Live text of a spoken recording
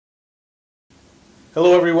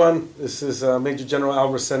Hello everyone, this is Major General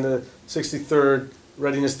Al Rosende, 63rd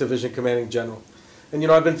Readiness Division Commanding General. And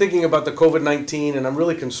I've been thinking about the COVID-19 and I'm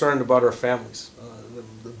really concerned about our families,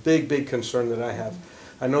 the big concern that I have.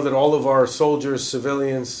 I know that all of our soldiers,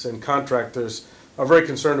 civilians, and contractors are very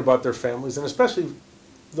concerned about their families, and especially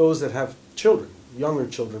those that have children, younger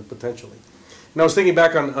children potentially. And I was thinking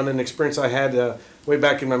back on an experience I had way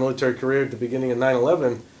back in my military career at the beginning of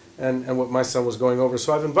 9/11, and what my son was going over.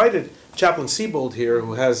 So I've invited Chaplain Siebold here,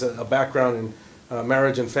 who has a background in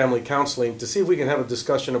marriage and family counseling, to see if we can have a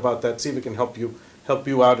discussion about that, see if we can help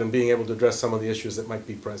you out in being able to address some of the issues that might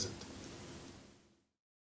be present.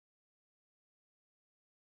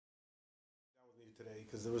 Today,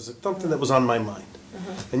 because there was something that was on my mind,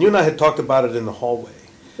 and you and I had talked about it in the hallway.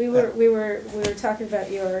 We were talking about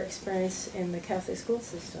your experience in the Catholic school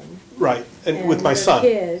system. Right, and with my son.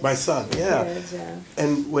 Kids, my son, yeah. Kids, yeah.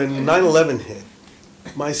 And when 9/11 hit,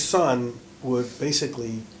 my son would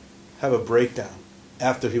basically have a breakdown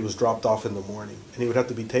after he was dropped off in the morning, and he would have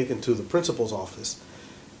to be taken to the principal's office,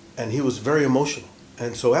 and he was very emotional.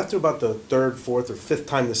 And so after about the third, fourth, or fifth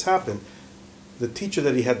time this happened, the teacher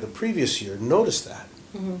that he had the previous year noticed that.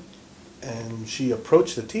 And she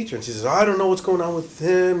approached the teacher and she says, I don't know what's going on with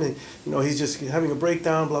him, and he's just having a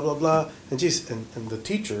breakdown, blah blah blah. And and the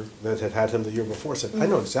teacher that had him the year before said, I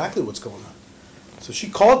know exactly what's going on. So she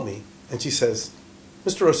called me and she says,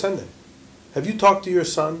 Mr. Rosende, have you talked to your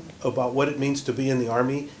son about what it means to be in the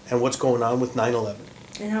Army and what's going on with 9/11?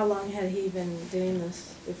 And how long had he been doing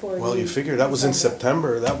this before? Well, you figure that was in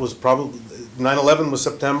September. That was probably 9/11 was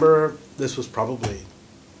September. This was probably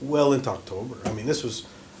well into October. I mean, this was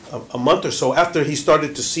a month or so after he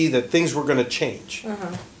started to see that things were going to change.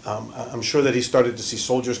 I'm sure that he started to see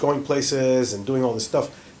soldiers going places and doing all this stuff,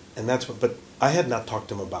 and that's what. But I had not talked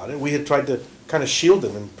to him about it. We had tried to kind of shield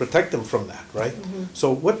him and protect him from that, right?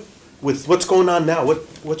 So with what's going on now,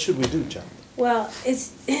 what should we do, John? Well,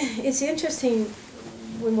 it's interesting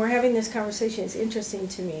when we're having this conversation. It's interesting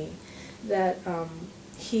to me that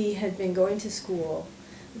he had been going to school,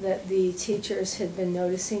 that the teachers had been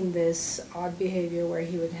noticing this odd behavior where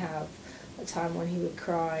he would have a time when he would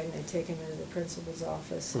cry and they'd take him into the principal's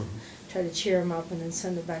office, try to cheer him up and then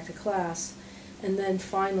send him back to class. And then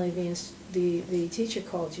finally the teacher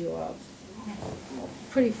called you up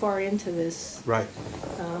pretty far into this, right,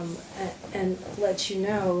 and lets you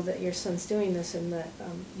know that your son's doing this and that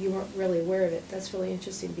you weren't really aware of it. That's really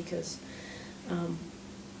interesting because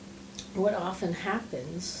what often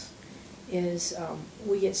happens is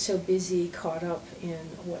we get so busy, caught up in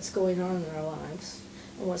what's going on in our lives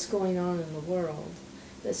and what's going on in the world,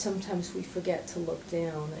 that sometimes we forget to look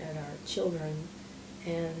down at our children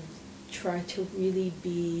and try to really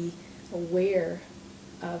be aware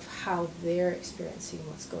of how they're experiencing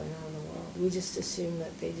what's going on in the world. We just assume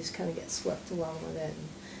that they just kind of get swept along with it, and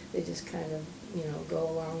they just kind of, go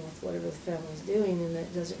along with whatever the family's doing, and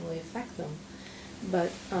it doesn't really affect them.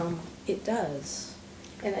 But it does.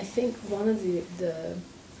 And I think one of the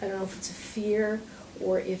I don't know if it's a fear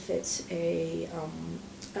or if it's a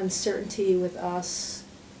uncertainty with us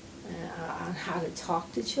on how to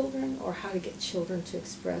talk to children or how to get children to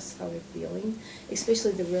express how they're feeling,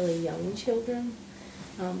 especially the really young children,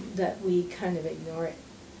 that we kind of ignore it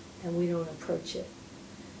and we don't approach it.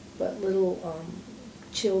 But little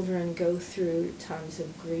children go through times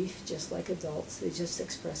of grief just like adults. They just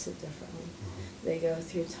express it differently. They go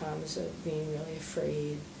through times of being really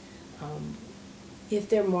afraid. If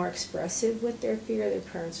they're more expressive with their fear, their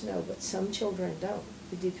parents know, but some children don't.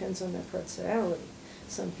 It depends on their personality.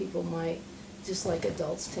 Some people might, just like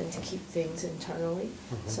adults, tend to keep things internally.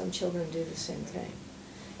 Some children do the same thing.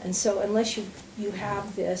 And so unless you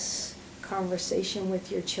have this conversation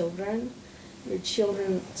with your children,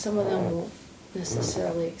 some of them won't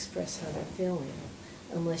necessarily express how they're feeling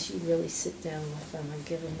unless you really sit down with them and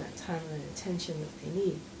give them that time and attention that they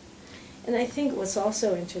need. And I think what's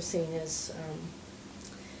also interesting is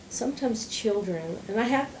sometimes children, and I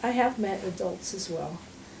have met adults as well,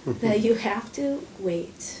 that you have to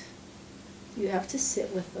wait. You have to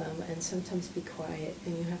sit with them and sometimes be quiet,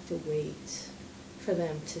 and you have to wait for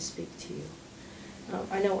them to speak to you.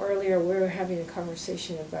 I know earlier we were having a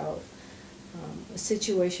conversation about a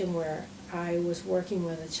situation where I was working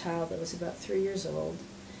with a child that was about 3 years old,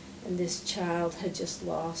 and this child had just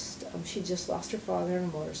lost, she just lost her father in a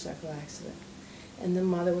motorcycle accident. And the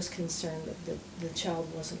mother was concerned that the child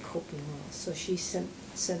wasn't coping well, so she sent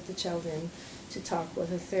the child in to talk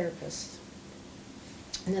with a therapist.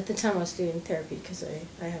 And at the time I was doing therapy because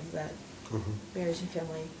I have that marriage and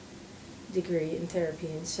family degree in therapy,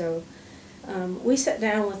 and so we sat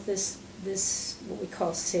down with this, what we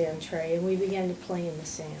call sand tray, and we began to play in the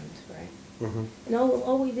sand, right? Mm-hmm. And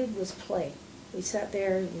all we did was play. We sat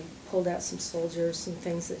there and we pulled out some soldiers, some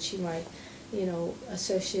things that she might, you know,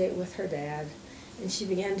 associate with her dad. And she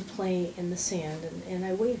began to play in the sand, and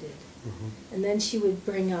I waited. Mm-hmm. And then she would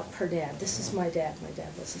bring up her dad. This is my dad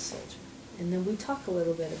was a soldier. And then we'd talk a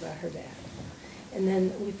little bit about her dad. And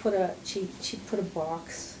then we she'd put a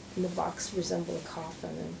box, and the box resembled a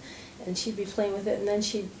coffin, and she'd be playing with it, and then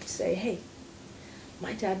she'd say, hey,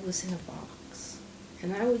 my dad was in a box.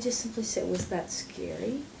 And I would just simply say, was that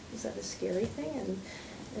scary? Was that a scary thing?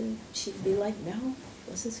 And she'd be like, no, it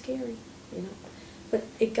wasn't scary, you know. But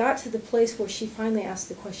it got to the place where she finally asked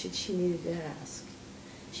the question she needed to ask.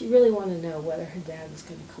 She really wanted to know whether her dad was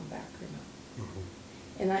going to come back or not.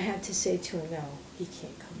 Mm-hmm. And I had to say to her, no, he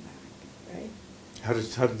can't come back, right? How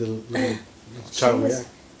did the little child react?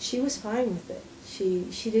 She was fine with it.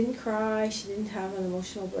 She didn't cry. She didn't have an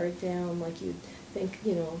emotional breakdown like you'd think,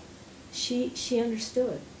 you know. She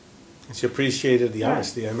understood. And she appreciated the right.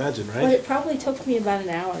 honesty, I imagine, right? But it probably took me about an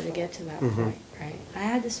hour to get to that mm-hmm. point, right? I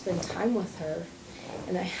had to spend time with her,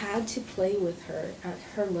 and I had to play with her at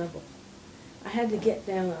her level. I had to get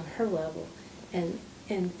down on her level and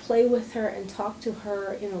play with her and talk to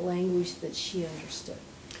her in a language that she understood.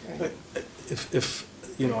 Right? If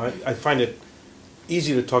you know, I find it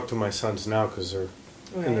easy to talk to my sons now because they're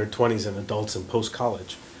right. in their 20s and adults and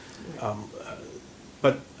post-college. Right.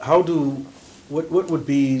 But what would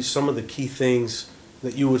be some of the key things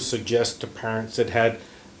that you would suggest to parents that had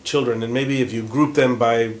children, and maybe if you group them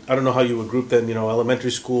by, I don't know how you would group them, you know,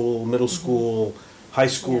 elementary school, middle mm-hmm. school, high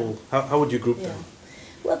school, yeah. how would you group yeah. them?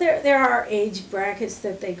 Well, there are age brackets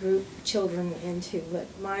that they group children into, but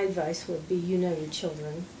my advice would be, you know your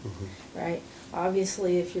children, mm-hmm. right?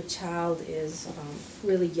 Obviously, if your child is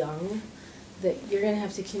really young, that you're going to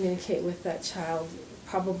have to communicate with that child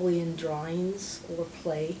probably in drawings or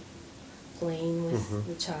playing with mm-hmm.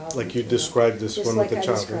 the child. Like you described this one with the child.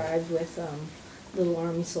 Just like I described with little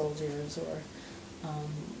army soldiers, or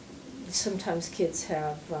sometimes kids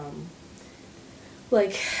have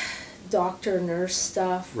like doctor, nurse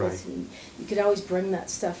stuff. Right. You could always bring that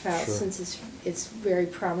stuff out sure. since it's very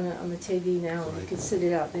prominent on the TV now, and right. you could sit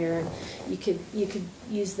it out there, and you could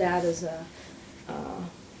use that as a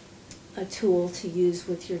tool to use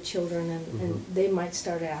with your children, and, mm-hmm. and they might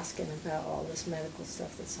start asking about all this medical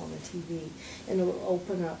stuff that's on the TV, and it'll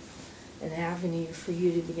open up an avenue for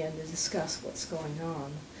you to begin to discuss what's going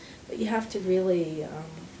on. But you have to really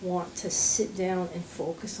want to sit down and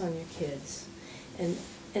focus on your kids.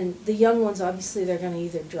 And the young ones, obviously, they're going to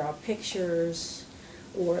either draw pictures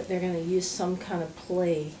or they're going to use some kind of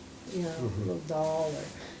play, you know, mm-hmm. a little doll, or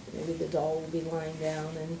maybe the doll will be lying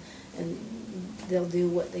down, and they'll do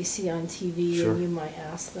what they see on TV, sure. and you might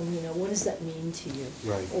ask them, you know, what does that mean to you?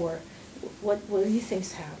 Right. Or what do you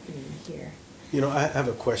think's happening here? You know, I have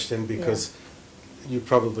a question because you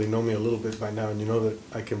probably know me a little bit by now, and you know that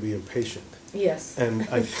I can be impatient. Yes. And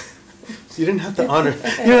you didn't have to you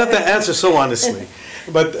didn't have to answer so honestly.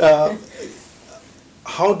 But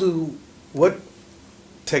what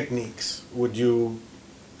techniques would you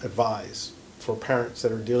advise for parents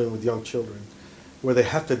that are dealing with young children where they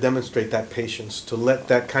have to demonstrate that patience to let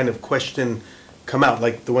that kind of question come out,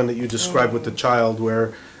 like the one that you described with the child,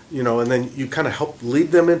 where, you know, and then you kind of help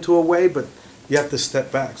lead them into a way, but you have to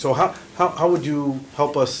step back. So how would you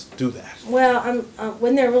help us do that? Well,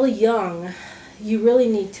 when they're really young, you really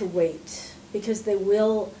need to wait, because they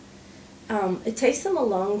will, it takes them a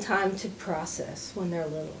long time to process when they're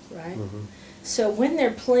little, right? Mm-hmm. So when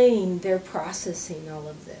they're playing, they're processing all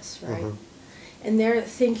of this, right? Mm-hmm. And they're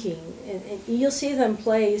thinking, and you'll see them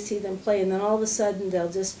play, and then all of a sudden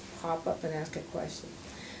they'll just pop up and ask a question.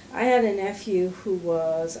 I had a nephew who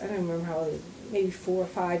was, I don't remember how old, maybe 4 or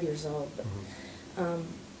 5 years old, but mm-hmm.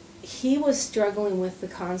 He was struggling with the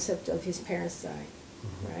concept of his parents dying,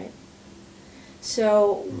 mm-hmm. right?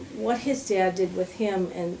 So what his dad did with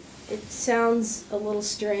him, and it sounds a little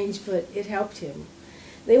strange, but it helped him.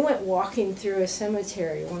 They went walking through a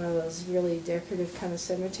cemetery, one of those really decorative kind of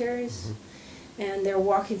cemeteries, mm-hmm. and they're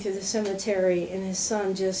walking through the cemetery, and his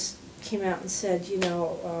son just came out and said, you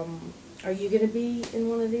know, are you going to be in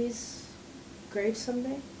one of these graves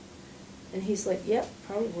someday? And he's like, yep,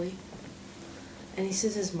 probably. And he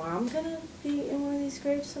says, is Mom going to be in one of these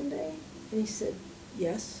graves someday? And he said,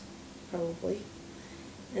 yes, probably.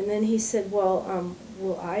 And then he said, well,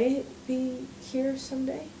 will I be here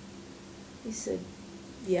someday? He said,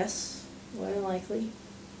 yes, more than likely.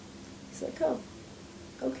 He's like, oh,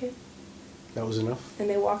 okay. That was enough? And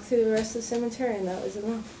they walked through the rest of the cemetery, and that was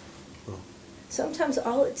enough. Oh. Sometimes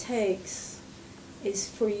all it takes is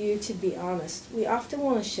for you to be honest. We often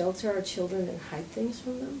want to shelter our children and hide things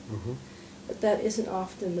from them, but that isn't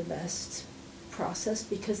often the best process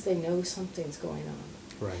because they know something's going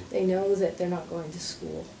on. Right. They know that they're not going to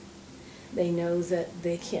school. They know that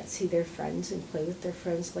they can't see their friends and play with their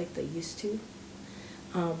friends like they used to.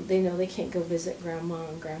 They know they can't go visit grandma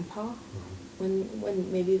and grandpa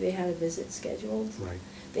when maybe they had a visit scheduled. Right.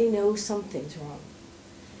 They know something's wrong.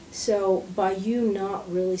 So by you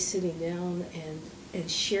not really sitting down and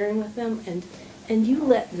sharing with them, and you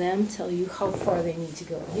let them tell you how far they need to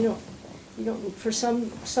go. You don't for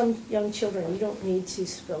some young children, you don't need to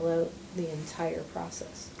spell out the entire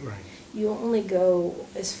process. Right. You only go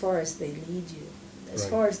as far as they lead you, as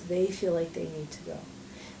far as they feel like they need to go.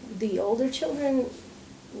 The older children,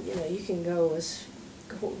 you can go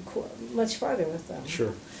much farther with them.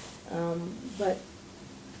 Sure. But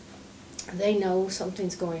they know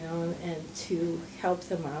something's going on, and to help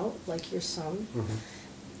them out, like your son,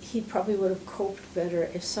 he probably would have coped better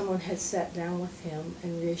if someone had sat down with him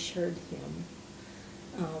and reassured him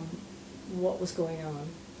what was going on,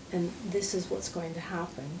 and this is what's going to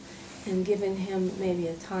happen, and given him maybe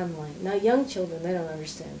a timeline. Now, young children, they don't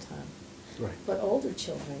understand time. Right. But older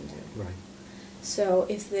children do. Right. So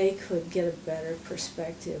if they could get a better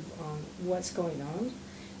perspective on what's going on,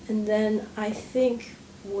 and then I think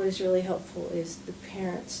what is really helpful is the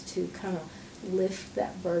parents to kind of lift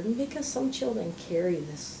that burden, because some children carry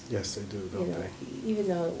this. Yes, they do, don't they? Even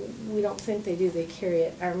though we don't think they do, they carry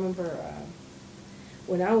it. I remember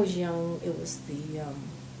when I was young, it was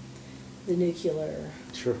the nuclear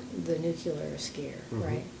scare,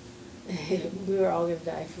 right? We were all going to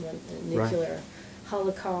die from a nuclear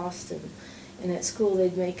holocaust, and at school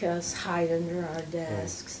they'd make us hide under our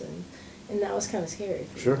desks, and that was kind of scary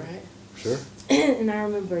for you, right? Sure. And I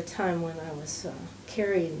remember a time when I was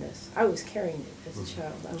carrying this. I was carrying it as a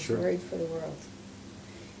child. I was worried for the world.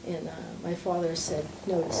 And my father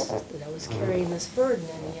noticed that I was carrying this burden,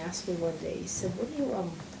 and he asked me one day, he said, "What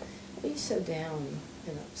are you so down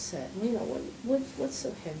and upset? What's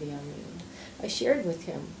so heavy on you?" And I shared with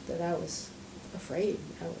him that I was afraid,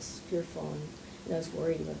 I was fearful, and I was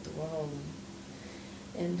worried about the world.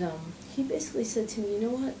 And he basically said to me, "You know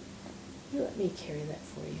what? You let me carry that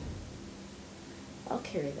for you. I'll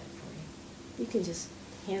carry that for you. You can just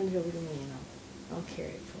hand it over to me, and I'll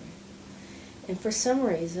carry it for you." And for some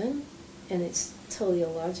reason, and it's totally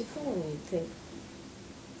illogical, and you think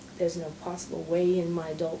there's no possible way in my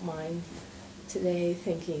adult mind today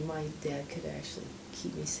thinking my dad could actually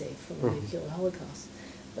keep me safe from the nuclear holocaust.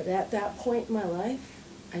 But at that point in my life,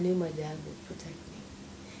 I knew my dad would protect me.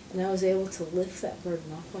 And I was able to lift that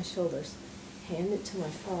burden off my shoulders, hand it to my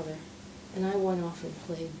father, and I went off and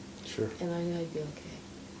played. Sure. And I knew I'd be okay.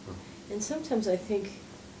 And sometimes I think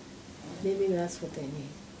maybe that's what they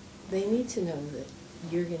need. They need to know that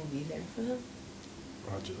you're going to be there for them.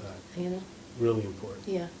 Roger that. Really important.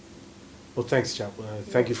 Yeah. Well, thanks, Chaplain.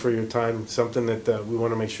 Thank you for your time. Something that we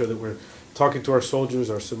want to make sure that we're talking to our soldiers,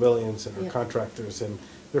 our civilians, and our contractors, and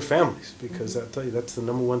their families, because I tell you, that's the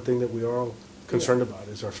number one thing that we are all concerned about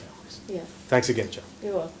is our families. Yeah. Thanks again, Chaplain.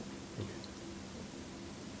 You're welcome.